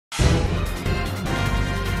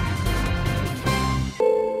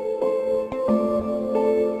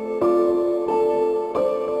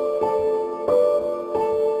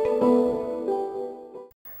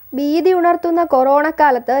ഭീതി ഉണർത്തുന്ന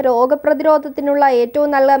കൊറോണക്കാലത്ത് രോഗപ്രതിരോധത്തിനുള്ള ഏറ്റവും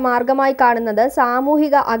നല്ല മാർഗമായി കാണുന്നത്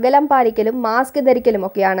സാമൂഹിക അകലം പാലിക്കലും മാസ്ക്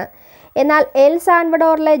ധരിക്കലുമൊക്കെയാണ്. എന്നാൽ എൽ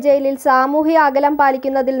സാൽവഡോറിലെ ജയിലിൽ സാമൂഹിക അകലം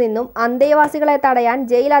പാലിക്കുന്നതിൽ നിന്നും അന്തേവാസികളെ തടയാൻ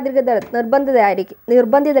ജയിൽ അധികൃതർ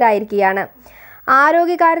നിർബന്ധിതരായിരിക്കുകയാണ്.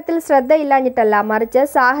 ആരോഗ്യകാര്യത്തിൽ ശ്രദ്ധയില്ലാഞ്ഞിട്ടല്ല, മറിച്ച്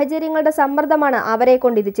സാഹചര്യങ്ങളുടെ സമ്മർദ്ദമാണ് അവരെ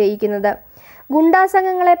കൊണ്ട് ഇത് ചെയ്യിക്കുന്നത്. ഗുണ്ടാ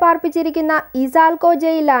സംഘങ്ങളെ പാർപ്പിച്ചിരിക്കുന്ന ഇസാൽക്കോ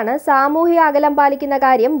ജയിലിലാണ് സാമൂഹിക അകലം പാലിക്കുന്ന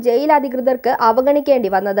കാര്യം ജയിൽ അധികൃതർക്ക്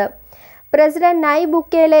അവഗണിക്കേണ്ടി വന്നത്. പ്രസിഡന്റ് നൈബ്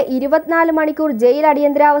ബുക്കേലെ 24 മണിക്കൂർ ജയിൽ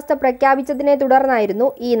അടിയന്തരാവസ്ഥ പ്രഖ്യാപിച്ചതിനെ തുടർന്നായിരുന്നു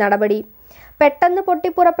ഈ നടപടി. പെട്ടെന്ന്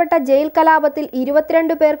പൊട്ടിപ്പുറപ്പെട്ട ജയിൽ കലാപത്തിൽ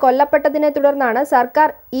 22 പേർ കൊല്ലപ്പെട്ടതിനെ തുടർന്നാണ് സർക്കാർ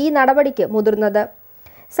ഈ നടപടിക്ക് മുതിർന്നത്.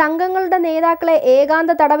 സംഘങ്ങളുടെ നേതാക്കളെ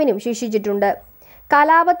ഏകാന്ത തടവിനും ശിക്ഷിച്ചിട്ടുണ്ട്.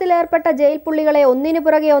 കലാപത്തിലേർപ്പെട്ട ജയിൽ പുള്ളികളെ ഒന്നിനു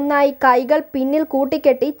പുറകെ ഒന്നായി കൈകൾ പിന്നിൽ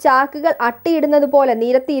കൂട്ടിക്കെട്ടി ചാക്കുകൾ അട്ടിയിടുന്നത് പോലെ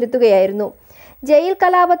നിരത്തിയിരുത്തുകയായിരുന്നു. ജയിൽ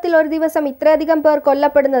കലാപത്തിൽ ഒരു ദിവസം ഇത്രയധികം പേർ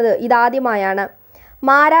കൊല്ലപ്പെടുന്നത് ഇതാദ്യമായാണ്.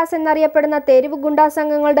 മാരാസ് എന്നറിയപ്പെടുന്ന തെരുവ് ഗുണ്ടാ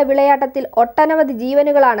സംഘങ്ങളുടെ വിളയാട്ടത്തിൽ ഒട്ടനവധി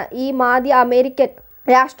ജീവനുകളാണ് ഈ മധ്യ അമേരിക്കൻ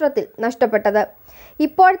രാഷ്ട്രത്തിൽ നഷ്ടപ്പെട്ടത്.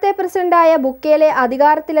 ഇപ്പോഴത്തെ പ്രസിഡന്റായ ബുക്കേലെ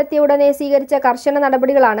അധികാരത്തിലെത്തിയ ഉടനെ സ്വീകരിച്ച കർശന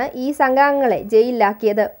നടപടികളാണ് ഈ സംഘാംഗങ്ങളെ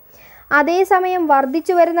ജയിലിലാക്കിയത്. അതേസമയം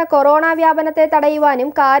വർദ്ധിച്ചു വരുന്ന കൊറോണ വ്യാപനത്തെ തടയുവാനും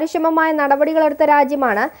കാര്യക്ഷമമായ നടപടികളെടുത്ത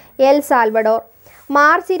രാജ്യമാണ് എൽ സാൽവഡോർ.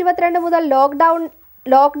 മാർച്ച് 22 മുതൽ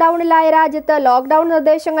ലോക്ക്ഡൌണിലായ രാജ്യത്ത് ലോക്ക്ഡൌൺ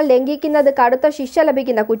നിർദ്ദേശങ്ങൾ ലംഘിക്കുന്നത് കടുത്ത ശിക്ഷ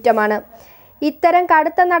ലഭിക്കുന്ന കുറ്റമാണ്. ഇത്തരം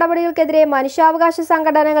കടുത്ത നടപടികൾക്കെതിരെ മനുഷ്യാവകാശ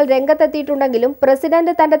സംഘടനകൾ രംഗത്തെത്തിയിട്ടുണ്ടെങ്കിലും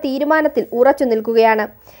പ്രസിഡന്റ് തന്റെ തീരുമാനത്തിൽ ഉറച്ചു നിൽക്കുകയാണ്.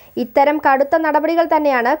 ഇത്തരം കടുത്ത നടപടികൾ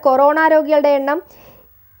തന്നെയാണ് കൊറോണ രോഗികളുടെ എണ്ണം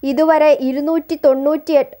ഇതുവരെ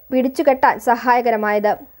 298 പിടിച്ചുകെട്ടാൻ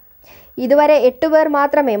സഹായകരമായത്. ഇതുവരെ 8 പേർ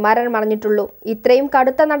മാത്രമേ മരണമടഞ്ഞിട്ടുള്ളൂ. ഇത്രയും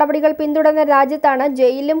കടുത്ത നടപടികൾ പിന്തുടരുന്ന രാജ്യത്താണ്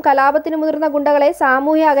ജയിലിലും കലാപത്തിന് മുതിർന്ന ഗുണ്ടകളെ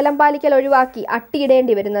സാമൂഹ്യ അകലം പാലിക്കൽ ഒഴിവാക്കി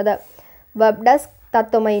അട്ടിയിടേണ്ടി വരുന്നത്. വെബ് ഡെസ്ക്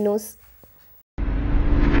തത്വമൈ ന്യൂസ്.